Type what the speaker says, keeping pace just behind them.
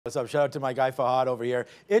What's up? Shout out to my guy Fahad over here.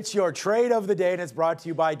 It's your trade of the day, and it's brought to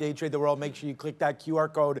you by Day Trade the World. Make sure you click that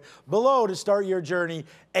QR code below to start your journey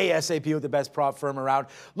ASAP with the best prop firm around.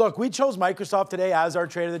 Look, we chose Microsoft today as our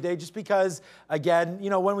trade of the day just because, again, you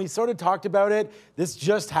know, when we sort of talked about it, this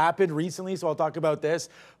just happened recently, so I'll talk about this.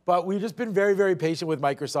 But we've just been very, very patient with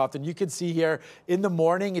Microsoft. And you can see here in the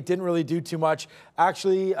morning, it didn't really do too much.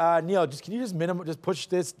 Actually, Neil, can you just push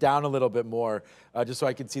this down a little bit more, just so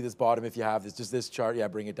I can see this bottom if you have this, just this chart. Yeah,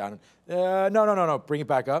 bring it down. No. Bring it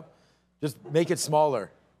back up. Just make it smaller.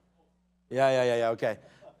 Yeah, okay.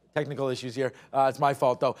 Technical issues here. It's my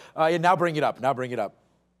fault, though. Yeah, now bring it up.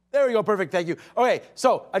 There we go, perfect, thank you. Okay,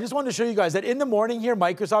 so I just wanted to show you guys that in the morning here,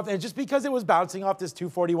 Microsoft, and just because it was bouncing off this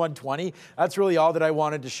 241.20, that's really all that I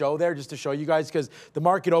wanted to show there, just to show you guys, because the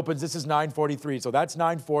market opens, this is 943, so that's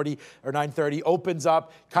 940 or 930, opens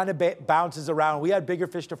up, kind of bounces around. We had bigger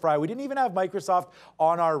fish to fry. We didn't even have Microsoft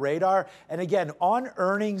on our radar. And again, on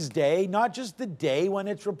earnings day, not just the day when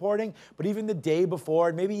it's reporting, but even the day before,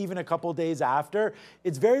 and maybe even a couple days after,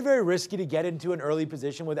 it's very, very risky to get into an early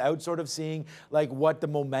position without sort of seeing like what the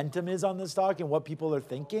momentum is on the stock and what people are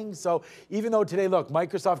thinking. So even though today, look,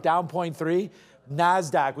 Microsoft down 0.3,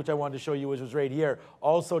 NASDAQ, which I wanted to show you, which was right here,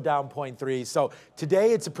 also down 0.3. So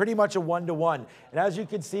today it's pretty much a one-to-one. And as you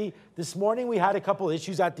can see, this morning we had a couple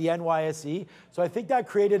issues at the NYSE. So I think that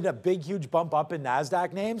created a big, huge bump up in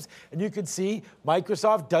NASDAQ names. And you can see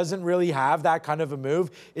Microsoft doesn't really have that kind of a move.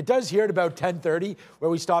 It does here at about 10:30, where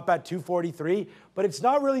we stop at 243. But it's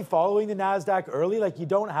not really following the NASDAQ early. Like, you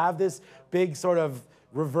don't have this big sort of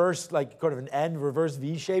reverse, like kind of an end reverse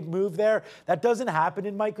V-shaped move there. That doesn't happen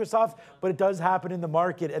in Microsoft, but it does happen in the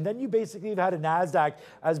market. And then you basically have had a NASDAQ,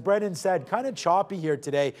 as Brendan said, kind of choppy here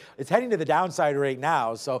today. It's heading to the downside right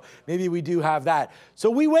now, so maybe we do have that.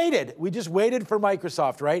 So we waited. We just waited for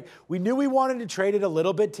Microsoft, right? We knew we wanted to trade it a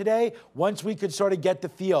little bit today once we could sort of get the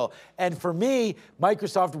feel. And for me,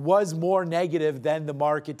 Microsoft was more negative than the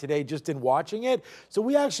market today just in watching it. So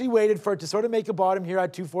we actually waited for it to sort of make a bottom here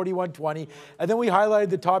at 241.20, and then we highlighted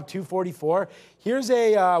the top 244. Here's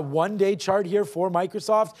a one-day chart here for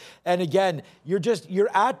Microsoft. And again, you're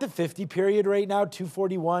at the 50 period right now,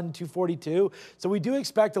 241, 242. So we do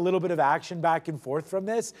expect a little bit of action back and forth from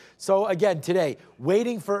this. So again, today,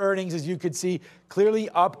 waiting for earnings, as you could see, clearly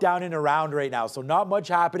up, down, and around right now. So not much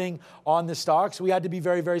happening on the stocks. We had to be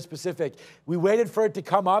very, very specific. We waited for it to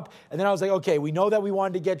come up, and then I was like, okay, we know that we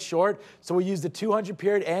wanted to get short, so we used the 200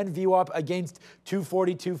 period and VWAP against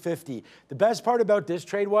 240, 250. The best part about this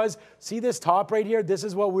trade was, see this top right here? This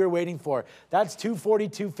is what we were waiting for. That's 240,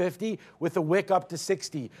 250 with a wick up to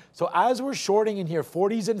 60. So as we're shorting in here,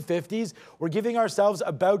 40s and 50s, we're giving ourselves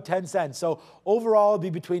about 10 cents. So overall, it'll be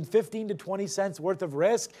between 15 to 20 cents worth of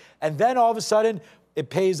risk, and then all of a sudden, it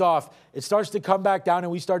pays off. It starts to come back down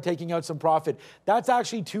and we start taking out some profit. That's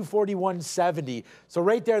actually 241.70. So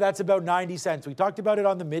right there, that's about 90 cents. We talked about it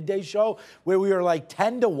on the midday show where we were like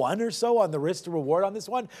 10 to 1 or so on the risk to reward on this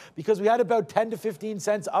one because we had about 10 to 15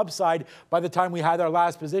 cents upside by the time we had our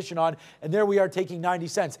last position on, and there we are taking 90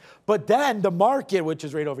 cents. But then the market, which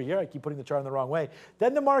is right over here, I keep putting the chart in the wrong way,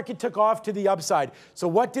 then the market took off to the upside. So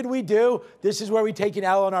what did we do? This is where we take an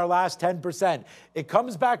L on our last 10%. It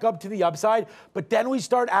comes back up to the upside, but then we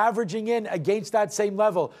start averaging in against that same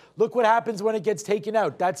level. Look what happens when it gets taken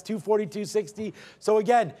out. That's 242.60. So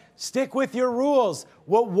again, stick with your rules.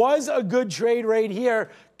 What was a good trade right here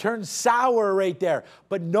turns sour right there.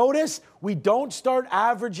 But notice we don't start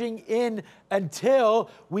averaging in until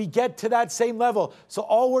we get to that same level. So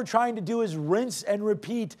all we're trying to do is rinse and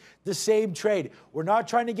repeat the same trade. We're not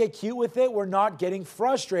trying to get cute with it. We're not getting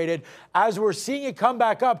frustrated. As we're seeing it come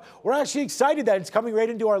back up, we're actually excited that it's coming right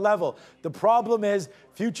into our level. The problem is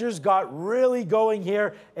futures got really going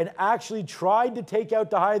here and actually tried to take out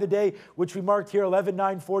the high of the day, which we marked here,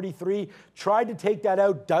 11,943. Tried to take that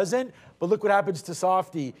out, doesn't. But look what happens to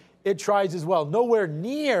Softy. It tries as well. Nowhere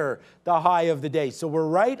near the high of the day. So we're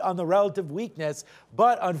right on the relative weakness,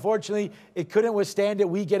 but unfortunately, it couldn't withstand it.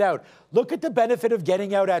 We get out. Look at the benefit of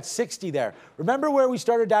getting out at 60 there. Remember where we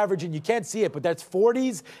started averaging? You can't see it, but that's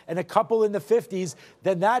 40s and a couple in the 50s.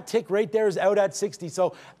 Then that tick right there is out at 60.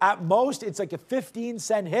 So at most, it's like a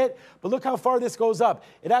 15-cent hit, but look how far this goes up.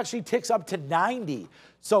 It actually ticks up to 90.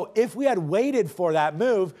 So if we had waited for that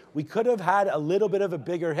move, we could have had a little bit of a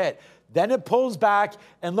bigger hit. Then it pulls back,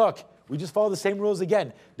 and look, we just follow the same rules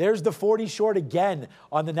again. There's the 40 short again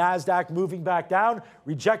on the NASDAQ, moving back down,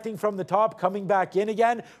 rejecting from the top, coming back in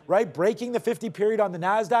again, right? Breaking the 50 period on the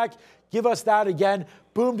NASDAQ. Give us that again.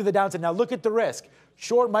 Boom to the downside. Now look at the risk.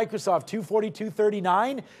 Short Microsoft,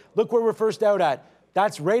 242.39. Look where we're first out at.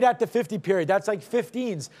 That's right at the 50 period. That's like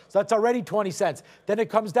 15s. So that's already 20 cents. Then it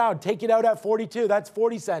comes down. Take it out at 42. That's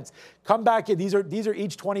 40 cents. Come back in. These are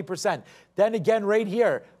each 20%. Then again, right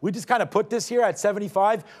here, we just kind of put this here at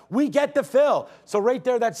 75. We get the fill. So right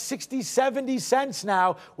there, that's 60, 70 cents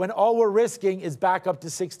now when all we're risking is back up to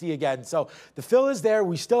 60 again. So the fill is there.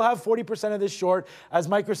 We still have 40% of this short as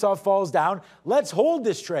Microsoft falls down. Let's hold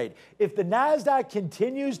this trade. If the NASDAQ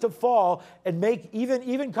continues to fall and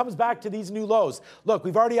even comes back to these new lows, look,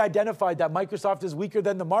 we've already identified that Microsoft is weaker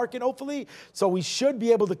than the market, hopefully. So we should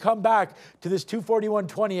be able to come back to this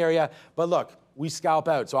 241.20 area. But look, we scalp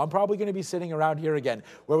out. So I'm probably going to be sitting around here again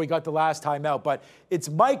where we got the last time out. But it's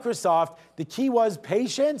Microsoft. The key was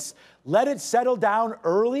patience. Let it settle down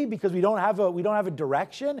early because we don't have a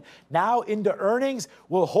direction. Now into earnings,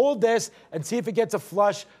 we'll hold this and see if it gets a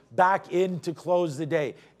flush back in to close the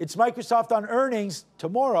day. It's Microsoft on earnings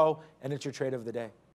tomorrow, and it's your trade of the day.